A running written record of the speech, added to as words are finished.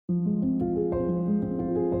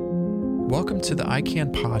Welcome to the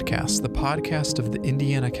ICANN podcast, the podcast of the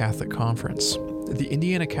Indiana Catholic Conference. The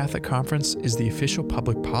Indiana Catholic Conference is the official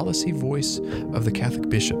public policy voice of the Catholic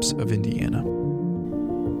bishops of Indiana.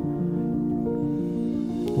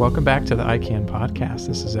 Welcome back to the ICANN podcast.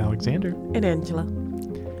 This is Alexander. And Angela.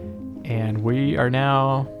 And we are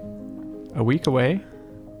now a week away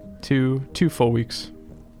to 2 full weeks.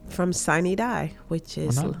 From Sine Die, which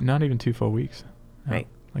is... Well, not even 2 full weeks. No, right.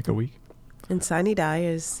 Like a week. And Sine Die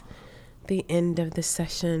is the end of the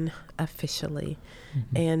session officially.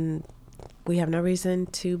 Mm-hmm. And we have no reason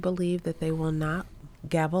to believe that they will not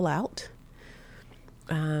gavel out.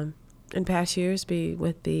 In past years,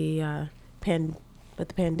 with the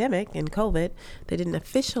pandemic and COVID, they didn't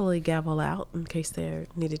officially gavel out in case they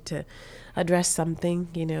needed to address something,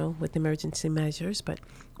 with emergency measures. But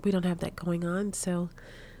we don't have that going on, so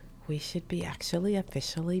we should be actually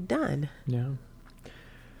officially done. Yeah.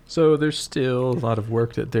 So there's still a lot of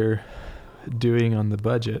work that they're doing on the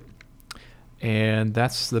budget. And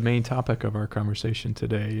that's the main topic of our conversation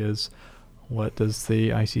today is what does the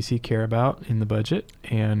ICC care about in the budget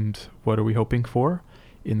and what are we hoping for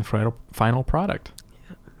in the final product?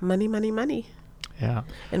 Yeah. Money, money, money. Yeah.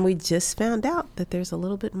 And we just found out that there's a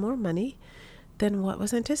little bit more money than what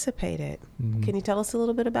was anticipated. Mm-hmm. Can you tell us a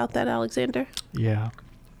little bit about that, Alexander? Yeah.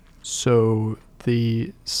 So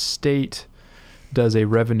the state does a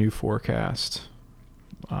revenue forecast.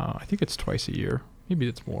 I think it's twice a year. Maybe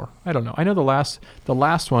it's more. I don't know. I know the last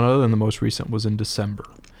one, other than the most recent, was in December.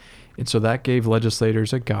 And so that gave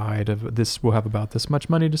legislators a guide of this, we'll have about this much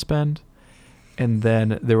money to spend. And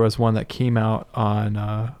then there was one that came out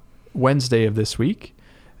on Wednesday of this week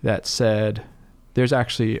that said there's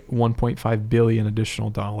actually $1.5 billion additional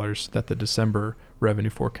dollars that the December revenue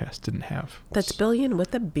forecast didn't have. That's billion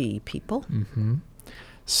with a B, people. Mm-hmm.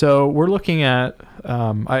 So we're looking at,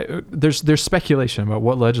 there's speculation about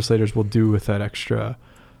what legislators will do with that extra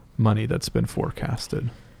money that's been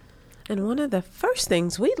forecasted. And one of the first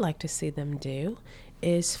things we'd like to see them do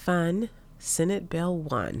is fund Senate Bill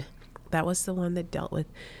 1. That was the one that dealt with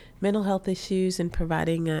mental health issues and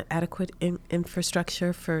providing adequate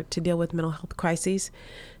infrastructure to deal with mental health crises,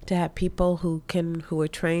 to have people who are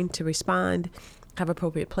trained to respond, have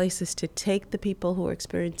appropriate places to take the people who are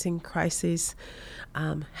experiencing crises,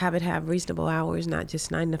 have reasonable hours, not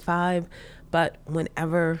just 9 to 5, but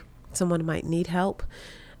whenever someone might need help.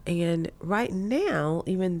 And right now,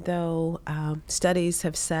 even though studies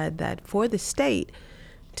have said that for the state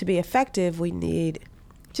to be effective, we need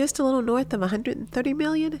just a little north of 130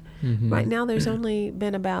 million. Mm-hmm. Right now, there's only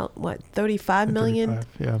been about, 35 million,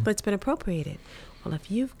 yeah. But it's been appropriated. Well,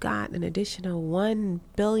 if you've got an additional 1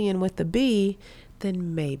 billion with the B,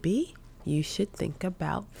 then maybe you should think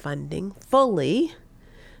about funding fully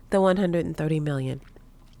the 130 million.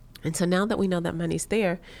 And so now that we know that money's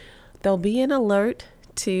there, there'll be an alert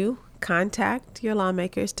to contact your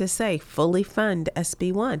lawmakers to say fully fund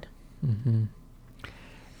SB 1. Mm-hmm.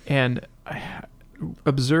 And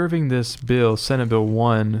observing this bill, Senate Bill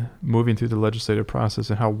 1, moving through the legislative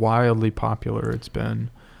process and how wildly popular it's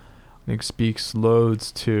been, I think speaks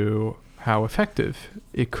loads to how effective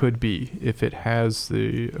it could be if it has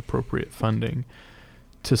the appropriate funding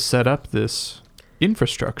to set up this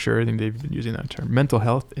infrastructure. I think they've been using that term, mental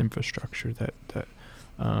health infrastructure that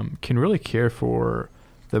can really care for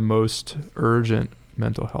the most urgent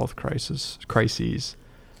mental health crises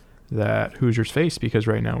that Hoosiers face, because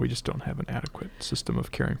right now we just don't have an adequate system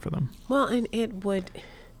of caring for them. Well, and it would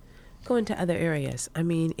go into other areas. I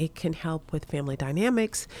mean, it can help with family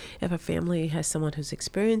dynamics. If a family has someone who's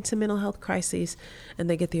experienced a mental health crisis and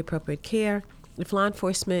they get the appropriate care, if law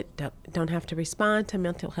enforcement don't have to respond to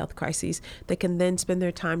mental health crises, they can then spend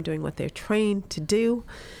their time doing what they're trained to do.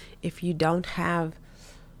 If you don't have,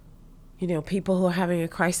 people who are having a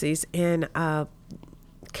crisis in a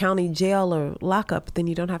county jail or lockup, then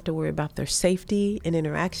you don't have to worry about their safety and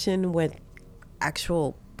interaction with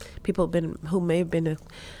actual people who may have been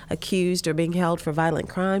accused or being held for violent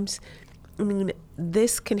crimes. I mean,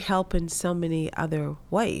 this can help in so many other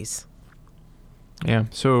ways. Yeah,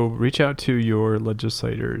 so reach out to your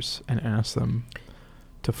legislators and ask them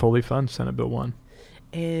to fully fund Senate Bill 1.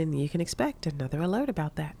 And you can expect another alert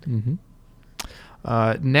about that. Mm-hmm.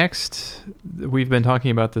 Next, we've been talking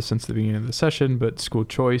about this since the beginning of the session, but school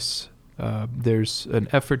choice. There's an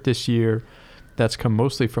effort this year that's come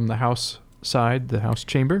mostly from the House side, the House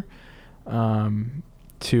chamber,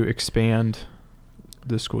 to expand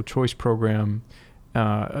the school choice program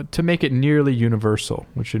to make it nearly universal,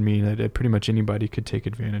 which would mean that pretty much anybody could take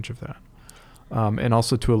advantage of that. And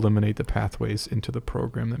also to eliminate the pathways into the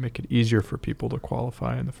program that make it easier for people to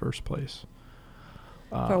qualify in the first place.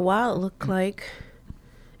 For a while, it looked like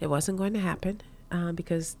it wasn't going to happen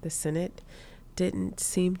because the Senate didn't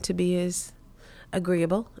seem to be as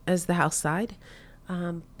agreeable as the House side.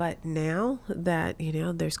 But now that,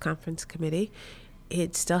 there's conference committee,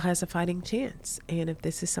 it still has a fighting chance. And if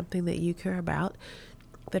this is something that you care about,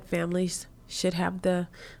 that families should have the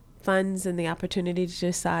funds and the opportunity to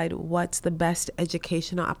decide what's the best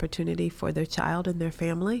educational opportunity for their child and their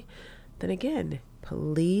family, then again,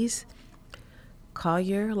 please call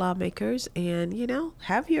your lawmakers and,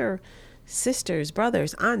 have your sisters,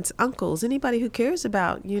 brothers, aunts, uncles, anybody who cares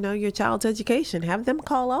about, your child's education, have them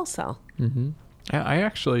call also. Mm-hmm.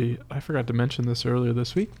 I forgot to mention this earlier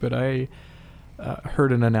this week, but I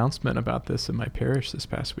heard an announcement about this in my parish this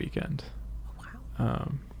past weekend.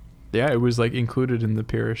 Wow. It was included in the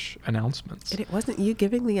parish announcements. And it wasn't you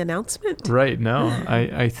giving the announcement? Right, no.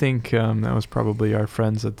 I think that was probably our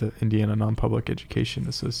friends at the Indiana Non-Public Education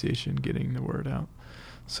Association getting the word out.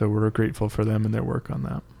 So we're grateful for them and their work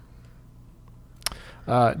on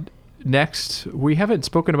that. Next, we haven't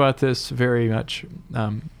spoken about this very much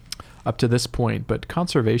up to this point, but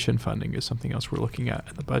conservation funding is something else we're looking at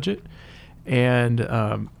in the budget. And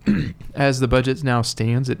as the budget now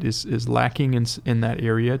stands, it is lacking in that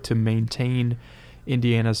area to maintain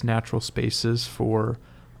Indiana's natural spaces for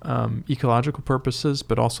ecological purposes,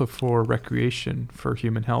 but also for recreation, for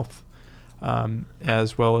human health,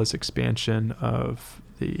 as well as expansion of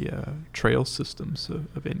the trail systems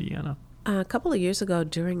of Indiana. A couple of years ago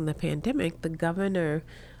during the pandemic, the governor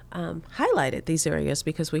highlighted these areas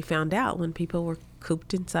because we found out when people were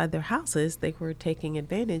cooped inside their houses, they were taking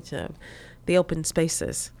advantage of the open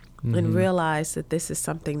spaces, mm-hmm. and realized that this is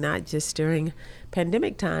something not just during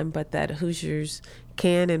pandemic time, but that Hoosiers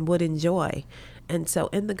can and would enjoy. And so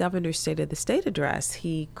in the governor's State of the State address,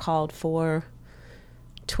 he called for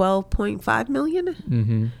 $12.5 million.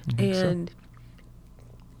 Mm-hmm. And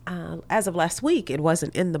as of last week, it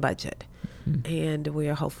wasn't in the budget. Mm-hmm. And we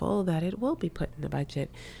are hopeful that it will be put in the budget.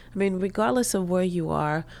 I mean, regardless of where you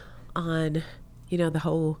are on, the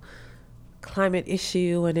whole climate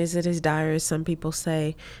issue and is it as dire as some people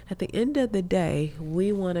say, at the end of the day,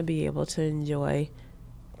 we want to be able to enjoy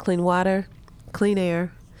clean water, clean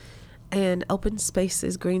air, and open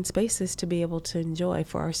spaces, green spaces to be able to enjoy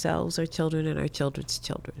for ourselves, our children, and our children's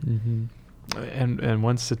children. Mm-hmm. And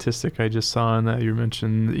one statistic I just saw in that you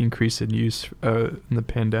mentioned the increase in use in the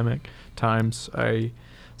pandemic times, I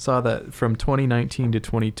saw that from 2019 to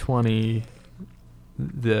 2020,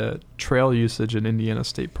 the trail usage in Indiana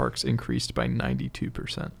state parks increased by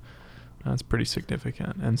 92%. That's pretty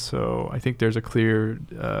significant. And so I think there's there's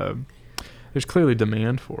clearly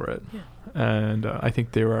demand for it. Yeah. And I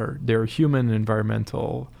think there are human and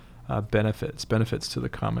environmental benefits to the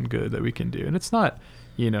common good that we can do. And it's not,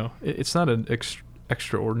 it's not an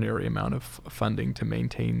extraordinary amount of funding to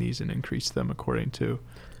maintain these and increase them according to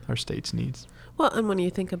our state's needs. Well, and when you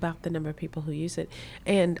think about the number of people who use it,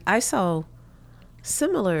 and I saw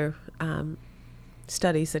similar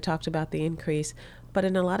studies that talked about the increase, but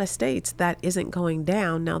in a lot of states that isn't going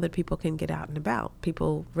down now that people can get out and about.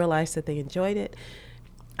 People realize that they enjoyed it.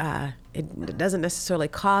 It doesn't necessarily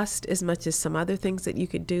cost as much as some other things that you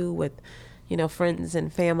could do with, friends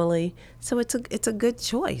and family. So it's a good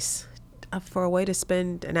choice for a way to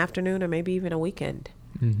spend an afternoon or maybe even a weekend.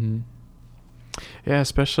 Mm-hmm. Yeah,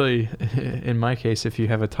 especially in my case, if you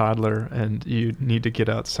have a toddler and you need to get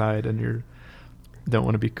outside and you don't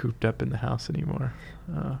want to be cooped up in the house anymore,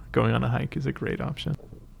 going on a hike is a great option.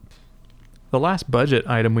 The last budget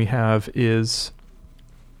item we have is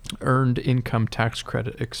earned income tax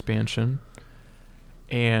credit expansion,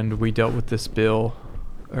 and we dealt with this bill,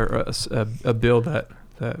 or a bill that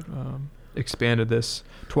expanded this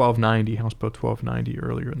 1290, House Bill 1290,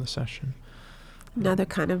 earlier in the session. Another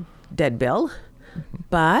kind of dead bill, mm-hmm.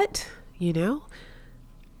 But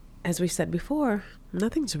as we said before,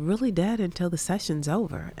 nothing's really dead until the session's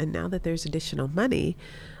over. And now that there's additional money,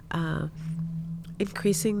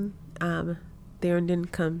 increasing the earned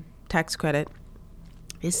income tax credit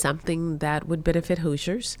is something that would benefit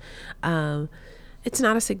Hoosiers. It's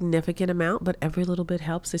not a significant amount, but every little bit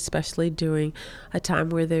helps, especially during a time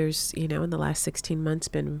where there's, in the last 16 months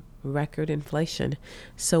been record inflation.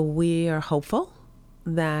 So we are hopeful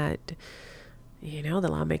that, the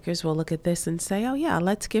lawmakers will look at this and say, oh, yeah,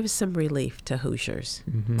 let's give some relief to Hoosiers.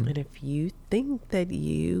 Mm-hmm. And if you think that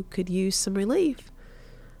you could use some relief,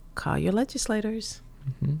 call your legislators.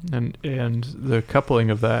 Mm-hmm. And the coupling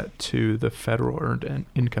of that to the federal earned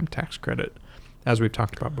income tax credit, as we've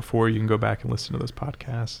talked about before, you can go back and listen to those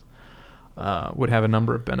podcasts, would have a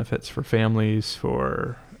number of benefits for families,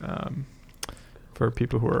 for folks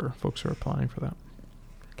who are applying for that.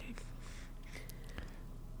 Okay.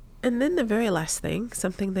 And then the very last thing,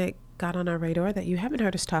 something that got on our radar that you haven't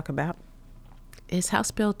heard us talk about, is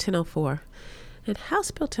House Bill 1004. And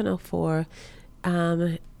House Bill 1004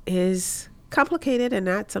 is complicated and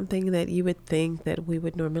not something that you would think that we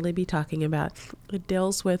would normally be talking about. It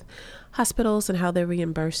deals with hospitals and how they're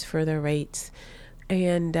reimbursed for their rates.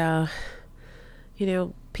 And,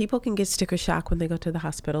 people can get sticker shock when they go to the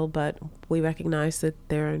hospital, but we recognize that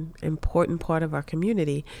they're an important part of our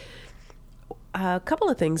community. A couple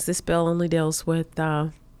of things. This bill only deals with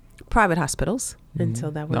private hospitals. And so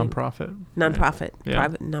that would nonprofit,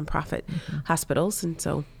 private nonprofit mm-hmm. hospitals. And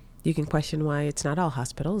so you can question why it's not all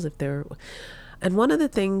hospitals if they're. And one of the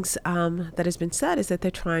things that has been said is that they're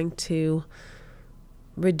trying to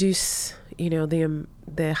reduce,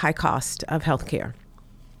 the high cost of healthcare.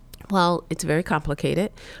 Well, it's very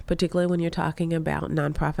complicated, particularly when you're talking about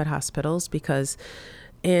nonprofit hospitals, because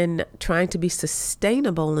in trying to be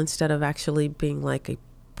sustainable instead of actually being like a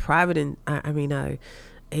private,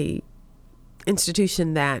 a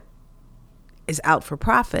institution that is out for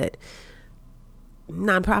profit,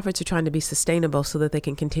 nonprofits are trying to be sustainable so that they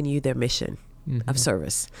can continue their mission mm-hmm. of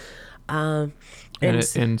service. And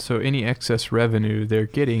so any excess revenue they're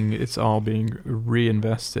getting, it's all being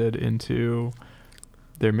reinvested into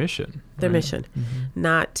their mission. Their right? mission, mm-hmm.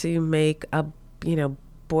 not to make a,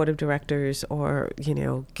 board of directors or,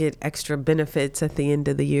 get extra benefits at the end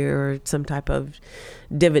of the year or some type of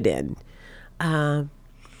dividend. And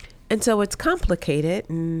so it's complicated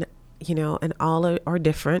and, and all are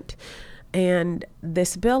different. And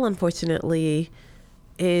this bill, unfortunately,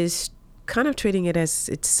 is kind of treating it as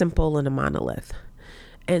it's simple and a monolith.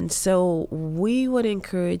 And so we would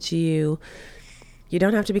encourage you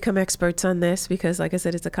don't have to become experts on this because, like I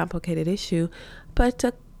said, it's a complicated issue, but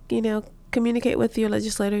to, communicate with your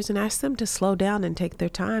legislators and ask them to slow down and take their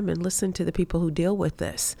time and listen to the people who deal with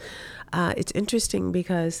this. It's interesting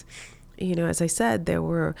because, as I said, there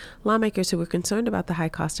were lawmakers who were concerned about the high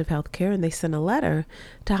cost of health care, and they sent a letter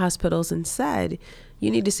to hospitals and said, you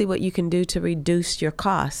need to see what you can do to reduce your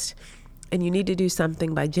cost, and you need to do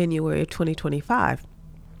something by January of 2025.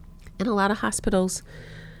 And a lot of hospitals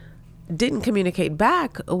didn't communicate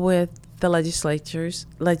back with the legislators,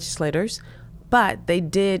 but they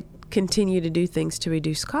did continue to do things to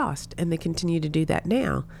reduce cost, and they continue to do that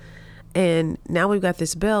now. And now we've got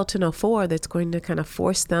this bill 1004 that's going to kind of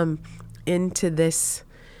force them into this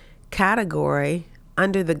category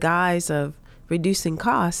under the guise of reducing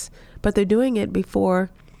costs, but they're doing it before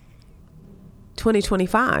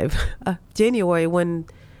 2025, January, when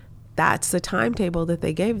that's the timetable that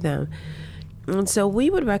they gave them. And so we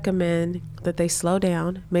would recommend that they slow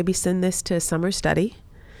down, maybe send this to a summer study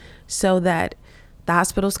so that the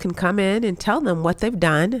hospitals can come in and tell them what they've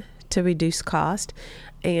done to reduce cost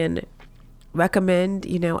and recommend,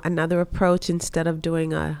 another approach instead of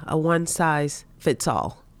doing a one size fits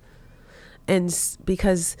all. And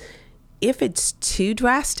because if it's too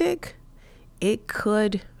drastic, it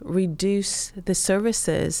could reduce the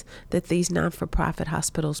services that these not-for-profit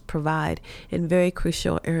hospitals provide in very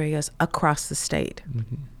crucial areas across the state.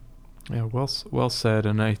 Mm-hmm. Yeah, well said.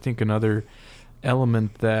 And I think another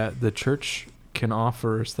element that the church can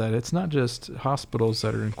offer is that it's not just hospitals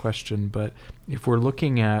that are in question, but if we're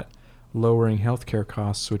looking at lowering healthcare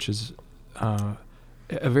costs, which is a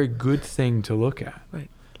very good thing to look at, right,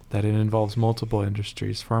 that it involves multiple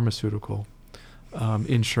industries, pharmaceutical,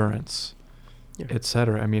 insurance, et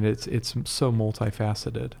cetera. I mean, it's so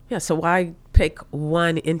multifaceted. Yeah, so why pick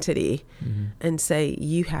one entity mm-hmm. and say,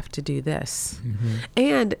 you have to do this? Mm-hmm.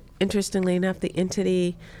 And interestingly enough, the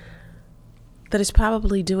entity that is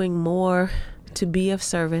probably doing more to be of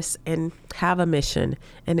service and have a mission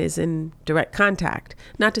and is in direct contact.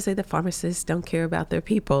 Not to say that pharmacists don't care about their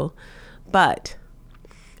people, but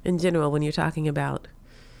in general, when you're talking about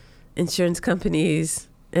insurance companies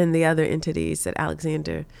and the other entities that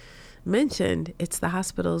Alexander mentioned, it's the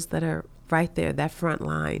hospitals that are right there, that front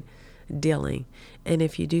line dealing. And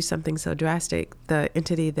if you do something so drastic, the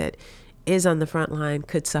entity that is on the front line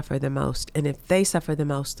could suffer the most. And if they suffer the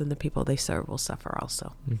most, then the people they serve will suffer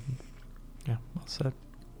also. Mm-hmm. Yeah, well said.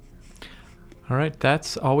 All right,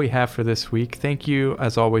 that's all we have for this week. Thank you,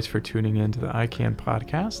 as always, for tuning in to the ICANN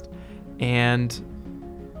podcast. And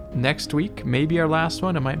next week, maybe our last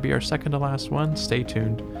one. It might be our second to last one. Stay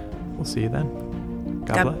tuned. We'll see you then.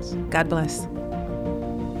 God bless. God bless.